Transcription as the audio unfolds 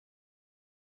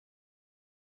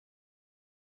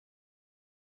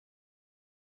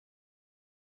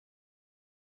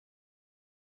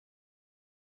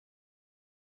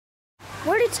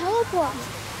Where'd it teleport?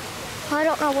 I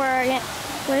don't know where I am.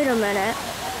 Wait a minute.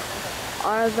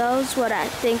 Are those what I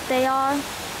think they are?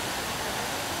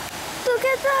 Look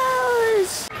at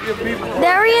those!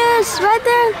 There he is, right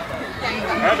there.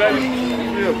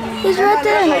 He's right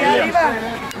there.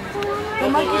 The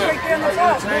monkey's right there on the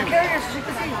top. They're carriers, as you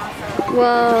can see.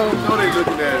 Whoa.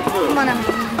 Come on, Emma.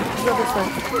 Go this way.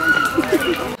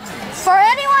 For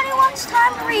anyone who wants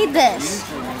time to read this.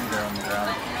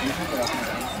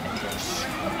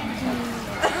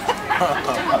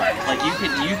 Like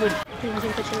you could.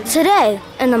 Today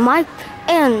in the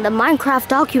Minecraft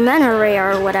documentary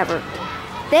or whatever,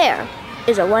 there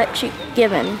is a white sheep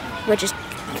given, which is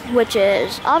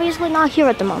obviously not here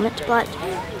at the moment, but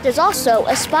there's also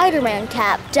a Spider-Man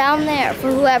cap down there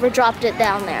for whoever dropped it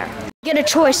down there. Get a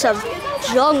choice of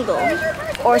jungle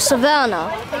or savannah.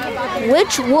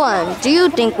 Which one do you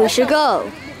think we should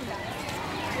go?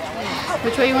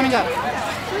 Which way you want to go?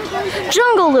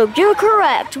 Jungle Loop, you're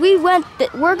correct.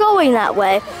 We're going that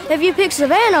way. If you pick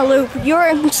Savannah Loop, you're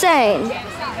insane.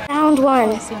 Found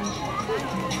one.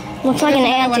 Looks like an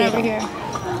ant. One over here.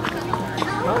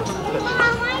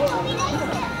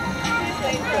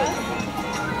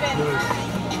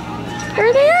 Where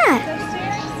are they at?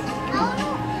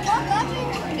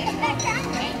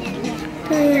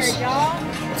 There he is.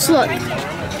 Let's look.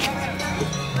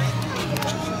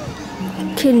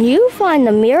 Can you find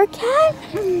the meerkat?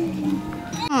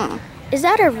 Is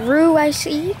that a roo I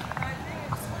see?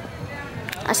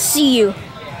 I see you.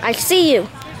 I see you.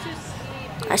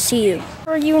 I see you.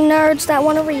 For you nerds that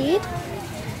want to read,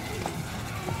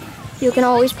 you can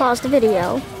always pause the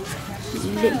video.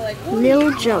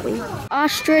 Little Joey.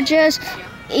 Ostriches,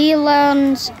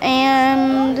 elands,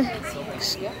 and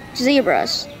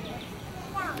zebras.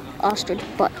 Ostrich,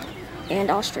 butt, and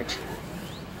ostrich.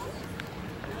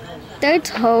 They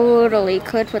totally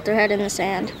could put their head in the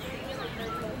sand.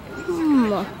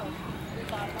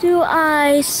 Do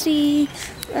I see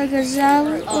a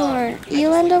gazelle or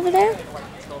eland over there?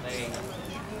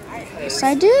 Yes,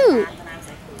 I do.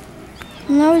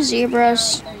 No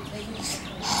zebras.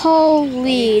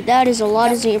 Holy, that is a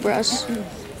lot of zebras.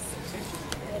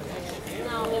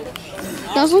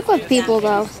 Those look like people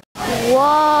though.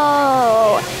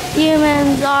 Whoa!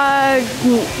 Humans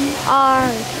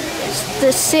are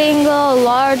the single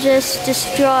largest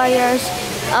destroyers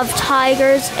of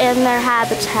tigers in their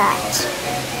habitat.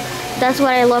 That's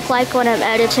what I look like when I'm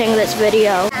editing this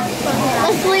video.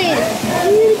 Let's leave.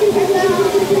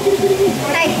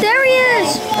 Hey, there he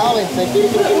is!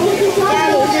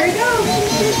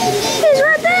 He's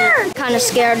right there! Kind of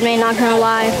scared me, not gonna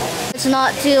lie. It's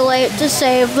not too late to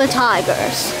save the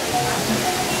tigers.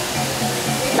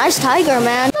 Nice tiger,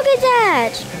 man. Look at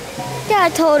that! Yeah,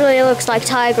 it totally looks like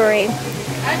Tigery.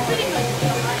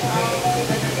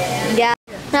 Yeah.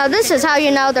 Now this is how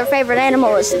you know their favorite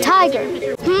animal is tiger.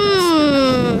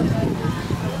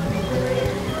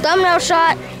 Thumbnail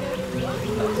shot.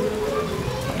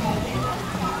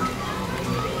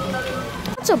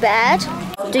 Not so bad.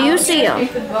 Do you see him?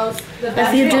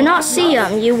 If you do not see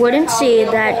him, you wouldn't see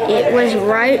that it was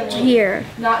right here.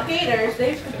 Not gators,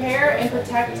 they prepare and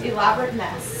protect elaborate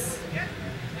nests.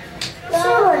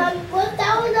 Look,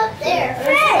 that was up there.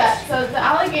 So the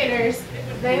alligators,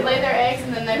 they lay their eggs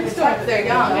and then they protect their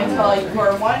young until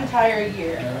for one entire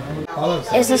year.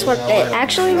 Is this what it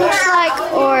actually looks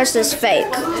like, or is this fake?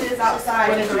 It is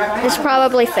outside. It's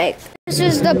probably fake. This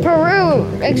is the Peru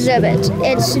exhibit.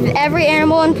 It's every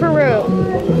animal in Peru.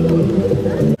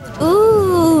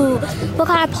 Ooh, what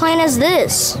kind of plant is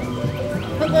this?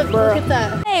 Look at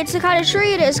that. Hey, it's the kind of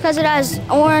tree it is because it has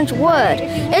orange wood.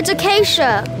 It's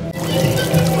acacia.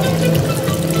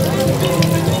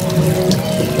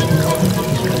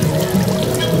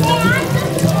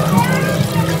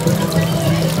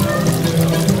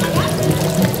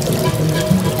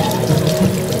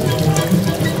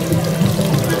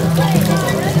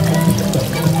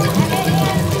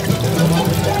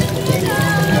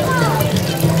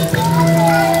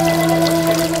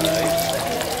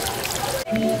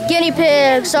 Guinea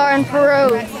pigs are in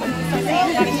Peru.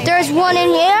 There's one in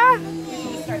here.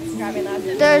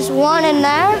 There's one in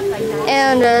there.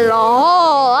 And there's a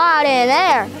whole lot in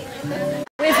there.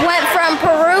 We've went from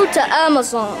Peru to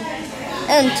Amazon.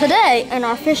 And today, in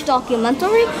our fish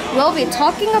documentary, we'll be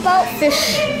talking about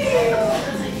fish.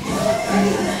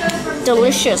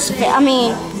 Delicious. I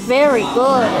mean, very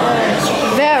good.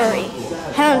 Very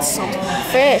handsome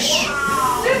fish.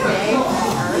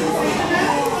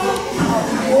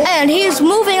 And he's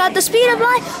moving at the speed of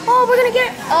light. Oh, we're gonna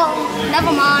get. Oh,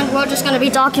 never mind. We're just gonna be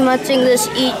documenting this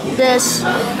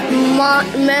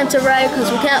manta ray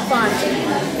because we can't find it.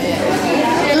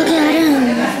 Look at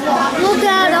him. Look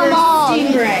at them all.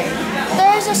 Stingray.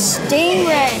 There's a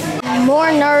stingray. More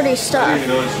nerdy stuff.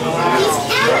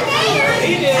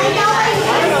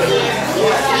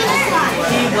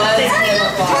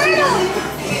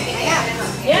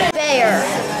 Bear.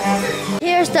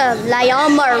 Here's the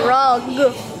llama rug.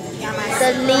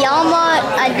 The llama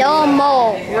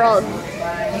Adamo rug.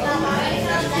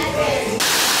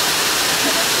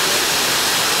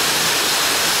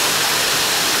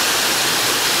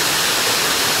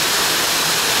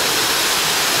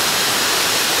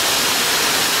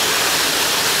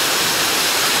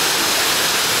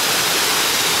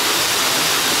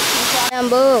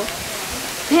 Bamboo.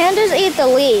 Pandas eat the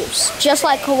leaves, just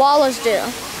like koalas do,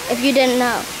 if you didn't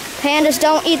know. Pandas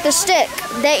don't eat the stick,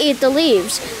 they eat the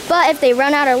leaves. But if they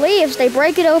run out of leaves, they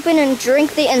break it open and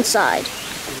drink the inside.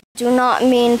 Do not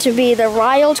mean to be the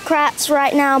riled crats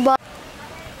right now, but...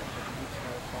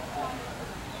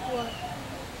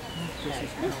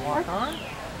 Walk on?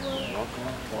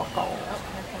 Walk on.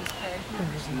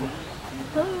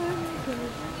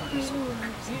 These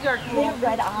are cool. They have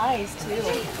red eyes too.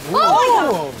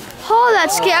 Oh! Oh,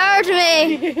 that scared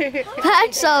me.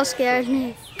 That so scared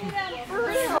me.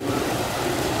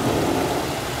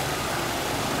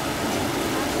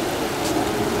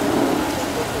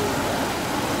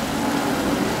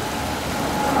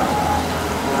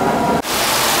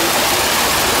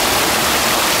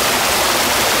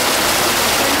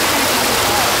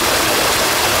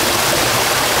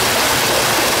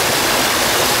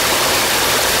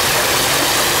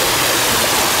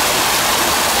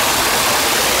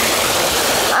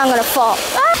 I'm gonna fall. Ah!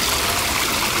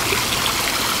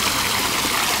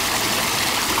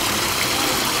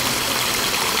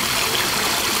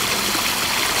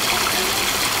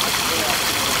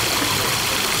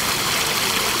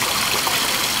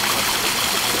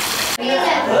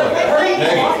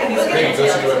 Hey, go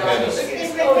see what pandas.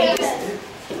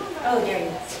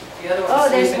 Oh,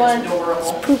 there's one.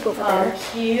 Poop over there.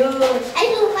 Cute. I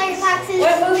know fireflies.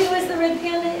 What movie was the red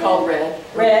panda? Called Red.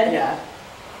 Red? Yeah.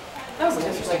 That was an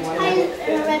interesting one.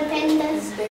 Red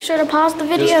pandas. Be sure to pause the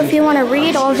video if you want to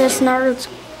read all this nerds.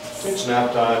 It's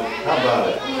nap time. How about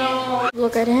it? No.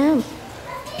 Look at him.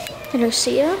 Can you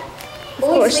see him? Of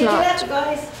course not.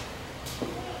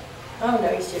 Oh no,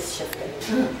 he's just shifting.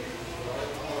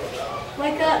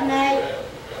 Wake up, Nate.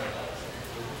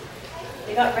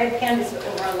 They got red pandas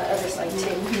over on the other side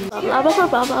too. Blah blah blah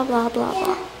blah blah blah blah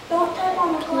blah. Don't tap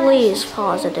on the Please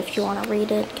pause it if you want to read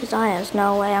it, because I has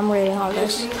no way I'm reading all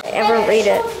this. I ever read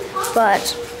it,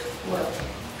 but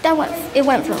it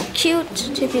went from cute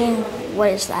to being,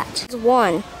 what is that? It's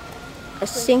one, a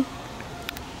sing,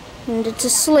 and it's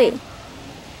asleep.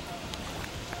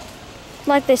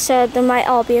 Like they said, they might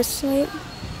all be asleep.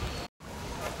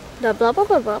 The blah blah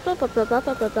blah blah blah blah blah blah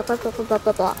blah blah blah blah blah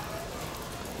blah blah.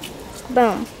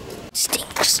 Boom.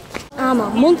 Stinks. I'm a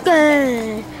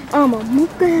monkey. I'm a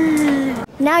monkey.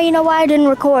 Now you know why I didn't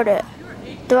record it.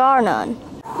 There are none.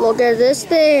 Look at this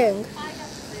thing.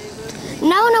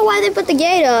 Now I know why they put the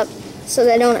gate up, so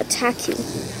they don't attack you.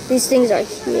 These things are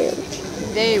huge.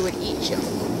 They would eat you.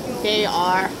 They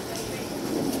are.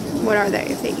 What are they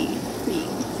if they eat?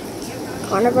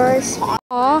 Carnivores.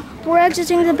 Aw, we're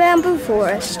exiting the bamboo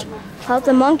forest. Hope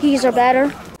the monkeys are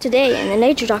better. Today in the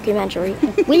nature documentary,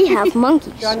 we have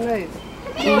monkeys. Monkey.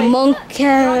 You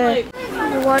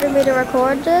wanted me to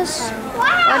record this?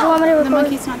 Why do you want me to record? The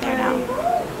monkey's not there now.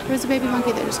 There's a baby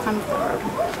monkey that just comes forward.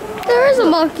 There is a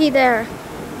monkey there.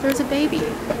 There's a baby.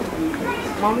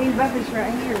 Mommy and Bubba's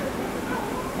right here.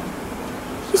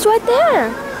 He's right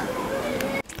there.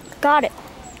 Got it.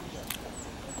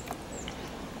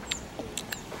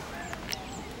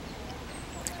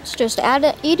 It's just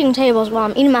at eating tables while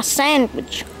I'm eating my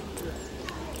sandwich.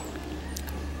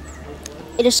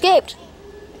 It escaped.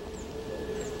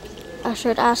 I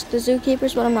should ask the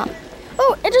zookeepers, but I'm not.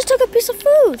 Oh, it just took a piece of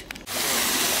food.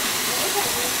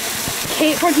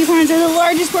 Cape porcupines are the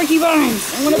largest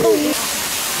porcupines. I'm gonna believe.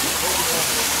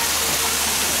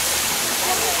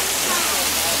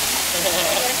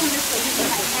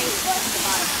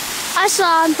 I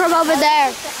saw him from over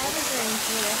there.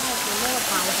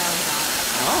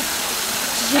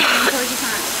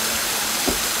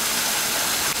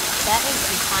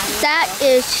 That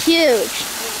is huge.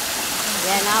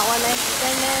 Yeah, not when they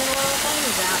send their little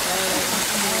things out there.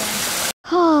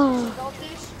 Oh.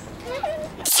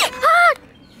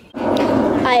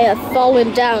 I have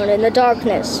fallen down in the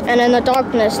darkness, and in the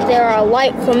darkness there are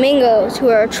white flamingos who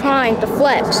are trying to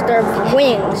flex their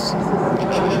wings.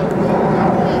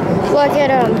 Look at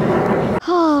him.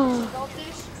 Oh.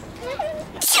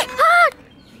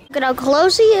 Look at how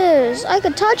close he is. I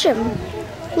could touch him.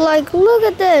 Like, look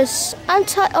at this. I'm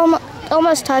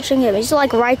almost touching him. He's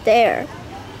like right there.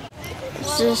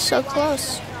 This is so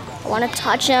close. I want to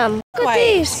touch him. Look at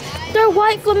these. They're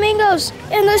white flamingos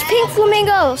and there's pink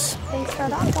flamingos. Thanks for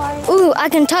that part. Ooh, I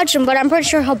can touch him, but I'm pretty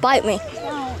sure he'll bite me.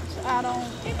 I don't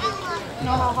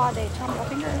know how hard they turn my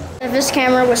finger. If this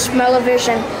camera was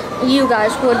smell-o-vision, you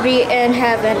guys would be in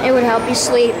heaven. It would help you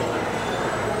sleep.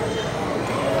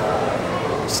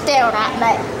 Staring at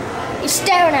me. You're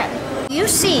staring at me. You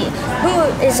see who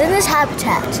is in this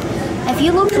habitat. If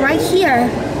you looked right here,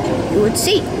 you would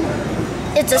see.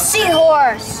 It's a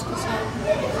seahorse.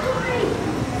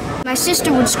 My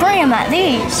sister would scream at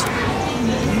these.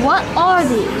 What are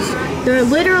these? They're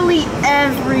literally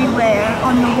everywhere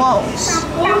on the walls.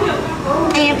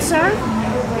 Answer.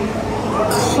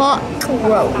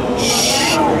 Cockroach.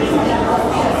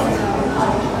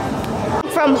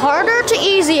 From harder to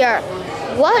easier,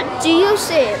 what do you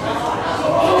see?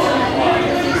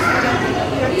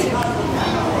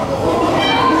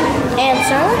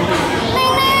 Answer.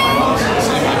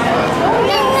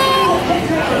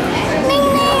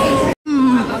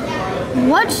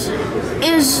 What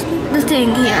is the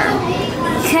thing here?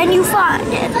 Can you find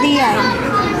it? The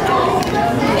end.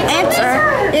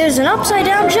 Answer is an upside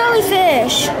down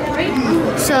jellyfish.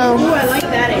 So, I like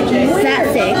that, AJ. that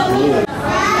thing.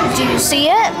 Do you see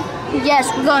it? Yes,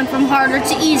 we're going from harder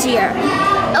to easier.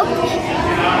 Oh.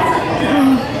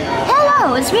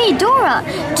 Hello, it's me, Dora.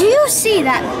 Do you see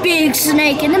that big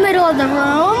snake in the middle of the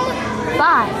room?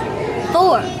 5,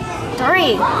 4,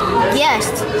 3.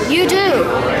 Yes, you do.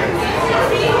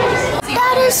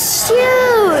 That is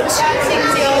huge.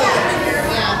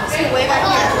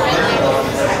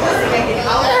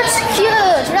 That's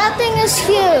huge. That thing is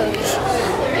huge.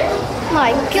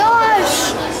 My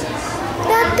gosh.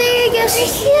 That thing is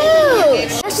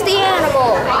huge. That's the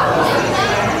animal.